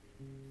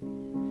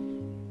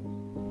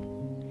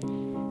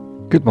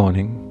Good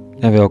morning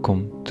and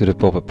welcome to the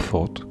Pop-Up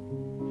Thought.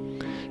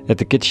 At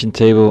the kitchen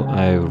table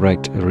I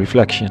write a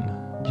reflection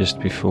just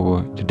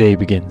before the day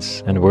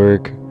begins and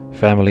work,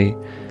 family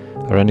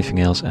or anything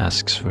else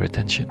asks for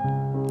attention.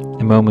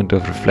 A moment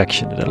of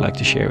reflection that I'd like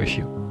to share with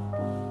you.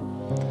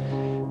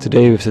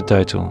 Today with the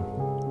title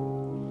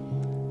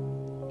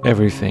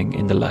Everything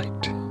in the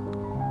Light.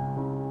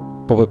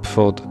 Pop-Up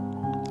Thought,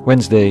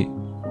 Wednesday,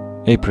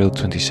 April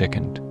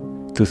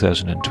 22nd,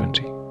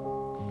 2020.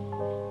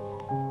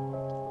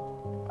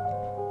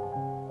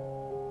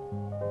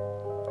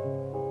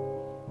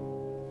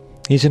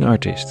 He's an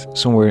artist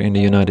somewhere in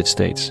the United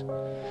States,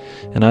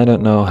 and I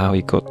don't know how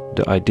he got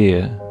the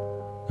idea.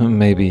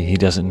 Maybe he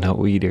doesn't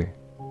know either.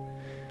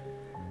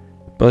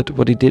 But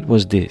what he did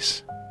was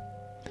this.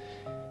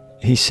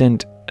 He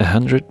sent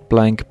 100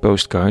 blank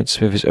postcards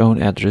with his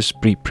own address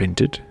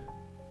pre-printed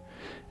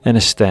and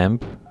a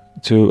stamp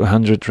to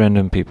 100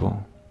 random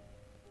people.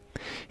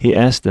 He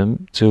asked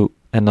them to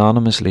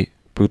anonymously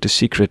put a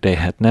secret they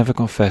had never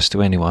confessed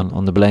to anyone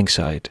on the blank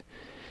side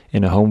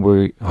in a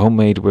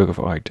homemade work of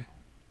art.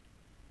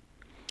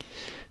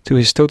 To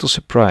his total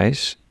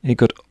surprise, he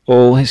got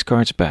all his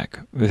cards back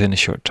within a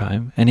short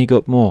time, and he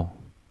got more.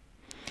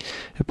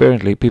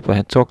 Apparently, people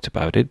had talked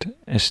about it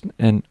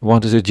and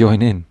wanted to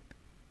join in.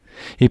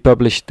 He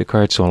published the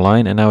cards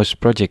online, and now his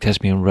project has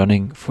been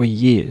running for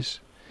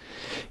years.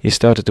 He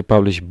started to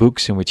publish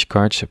books in which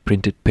cards are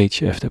printed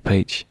page after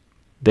page.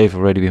 They've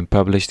already been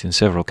published in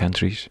several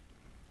countries.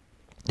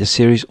 The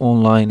series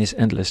online is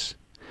endless.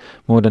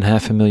 More than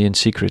 500,000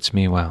 secrets,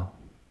 meanwhile.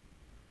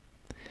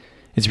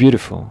 It's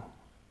beautiful.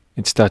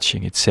 It's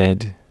touching, it's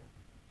sad,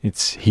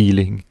 it's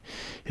healing,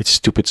 it's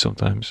stupid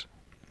sometimes.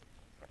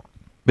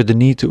 But the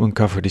need to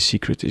uncover the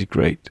secret is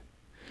great.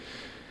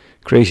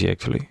 Crazy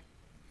actually.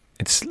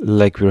 It's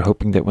like we're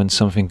hoping that when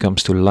something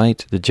comes to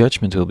light, the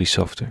judgment will be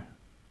softer.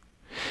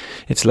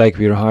 It's like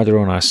we're harder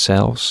on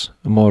ourselves,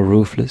 more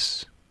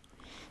ruthless,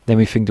 than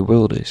we think the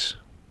world is.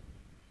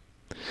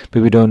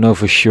 But we don't know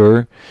for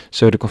sure,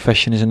 so the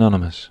confession is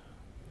anonymous.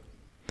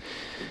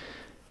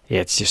 Yeah,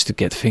 it's just to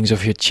get things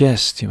off your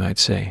chest, you might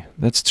say.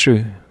 That's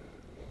true.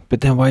 But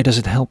then why does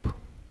it help?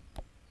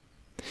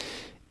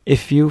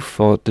 If you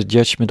thought the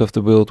judgment of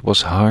the world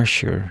was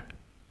harsher,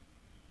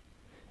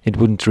 it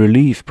wouldn't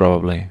relieve,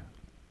 probably.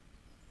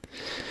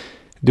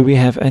 Do we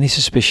have any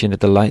suspicion that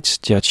the light's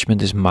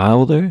judgment is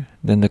milder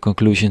than the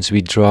conclusions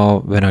we draw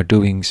when our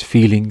doings,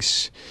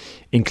 feelings,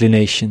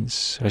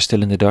 inclinations are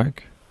still in the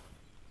dark?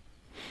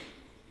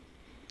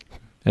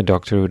 A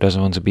doctor who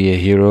doesn't want to be a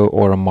hero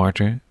or a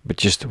martyr, but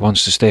just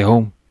wants to stay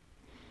home.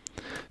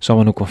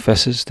 Someone who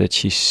confesses that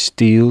she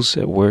steals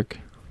at work.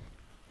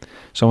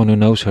 Someone who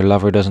knows her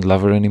lover doesn't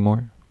love her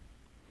anymore.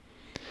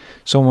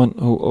 Someone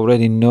who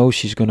already knows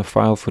she's going to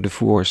file for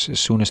divorce as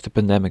soon as the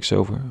pandemic's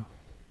over.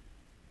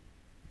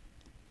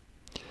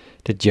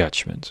 The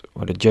judgment,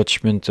 or the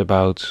judgment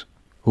about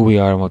who we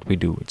are and what we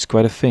do, it's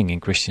quite a thing in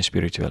Christian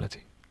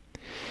spirituality.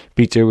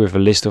 Peter with a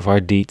list of our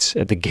deeds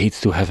at the gate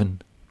to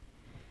heaven.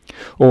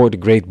 Or the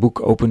great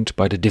book opened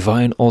by the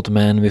divine old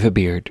man with a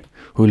beard,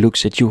 who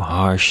looks at you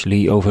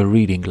harshly over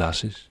reading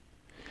glasses,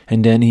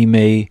 and then he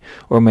may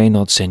or may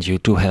not send you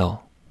to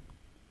hell.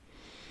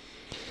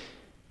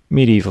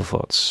 Medieval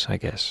thoughts, I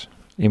guess,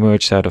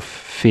 emerged out of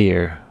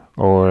fear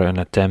or an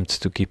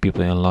attempt to keep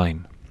people in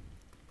line.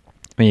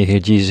 When you hear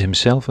Jesus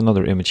himself,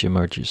 another image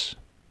emerges.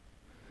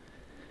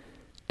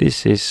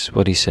 This is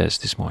what he says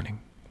this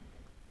morning.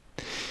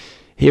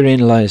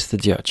 Herein lies the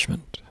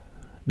judgment.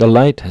 The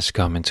light has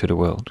come into the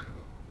world.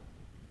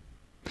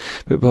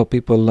 But while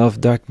people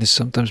love darkness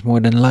sometimes more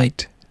than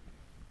light,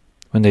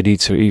 when their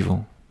deeds are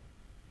evil,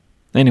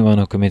 anyone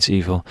who commits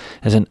evil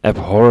has an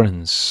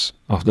abhorrence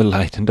of the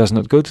light and does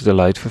not go to the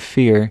light for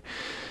fear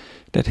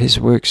that his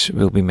works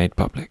will be made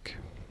public.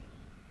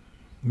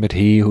 But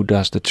he who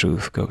does the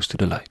truth goes to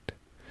the light,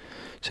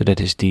 so that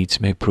his deeds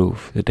may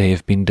prove that they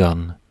have been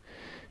done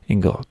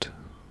in God.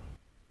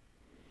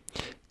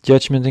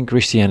 Judgment in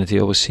Christianity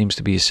always seems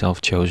to be a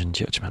self-chosen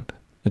judgment.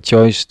 A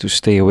choice to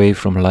stay away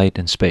from light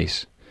and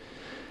space,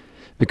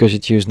 because you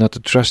choose not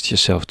to trust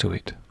yourself to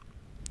it,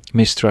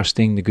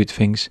 mistrusting the good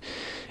things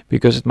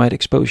because it might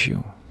expose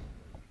you.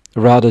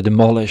 Rather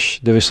demolish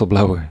the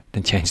whistleblower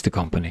than change the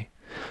company.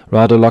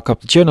 Rather lock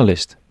up the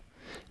journalist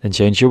than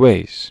change your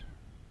ways.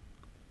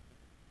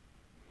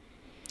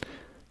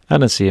 I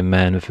don't see a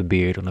man with a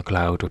beard on a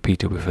cloud or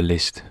Peter with a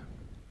list.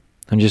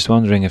 I'm just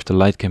wondering if the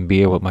light can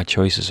bear what my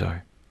choices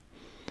are,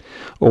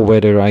 or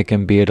whether I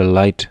can bear the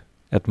light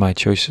at my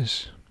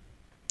choices.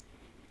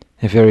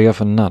 And very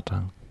often not.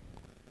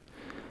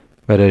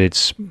 Whether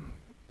it's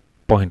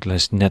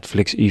pointless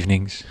Netflix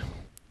evenings,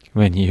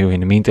 when you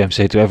in the meantime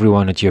say to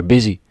everyone that you're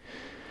busy,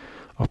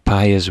 or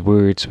pious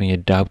words when you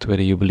doubt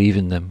whether you believe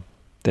in them.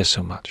 There's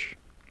so much.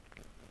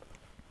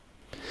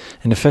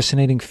 And the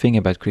fascinating thing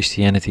about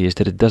Christianity is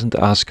that it doesn't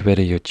ask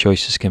whether your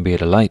choices can bear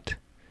the light.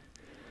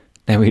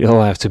 Then we'd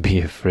all have to be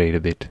afraid a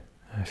bit,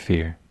 I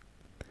fear.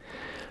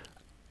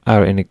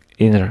 Our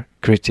inner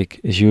critic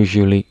is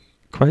usually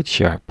quite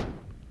sharp,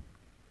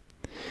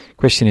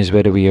 Question is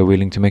whether we are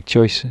willing to make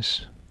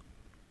choices.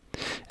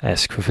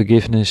 Ask for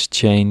forgiveness,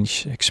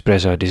 change,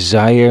 express our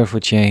desire for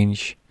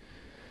change.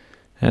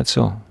 That's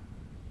all.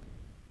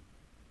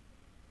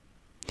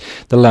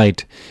 The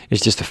light is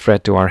just a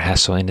threat to our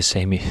hassle in the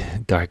same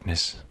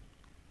darkness.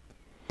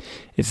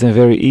 It's then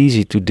very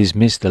easy to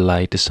dismiss the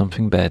light as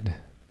something bad,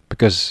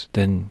 because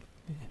then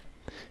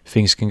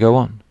things can go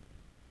on.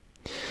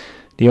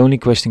 The only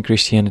question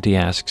Christianity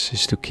asks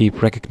is to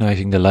keep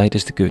recognizing the light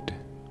as the good,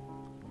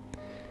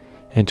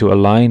 and to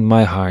align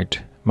my heart,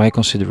 my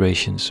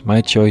considerations, my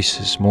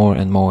choices more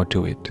and more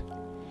to it.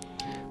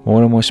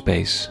 More and more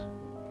space,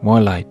 more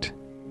light,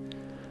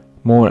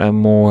 more and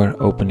more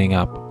opening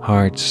up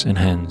hearts and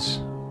hands.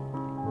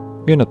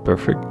 We are not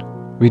perfect,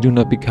 we do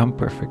not become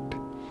perfect,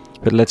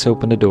 but let's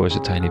open the doors a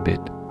tiny bit.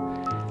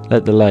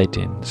 Let the light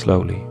in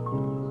slowly.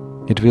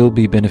 It will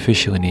be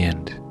beneficial in the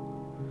end,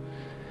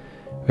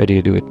 whether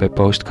you do it by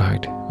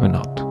postcard or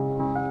not.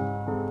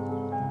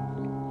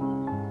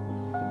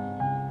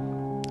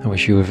 I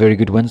wish you a very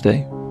good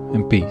Wednesday,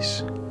 and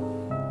peace,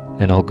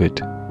 and all good.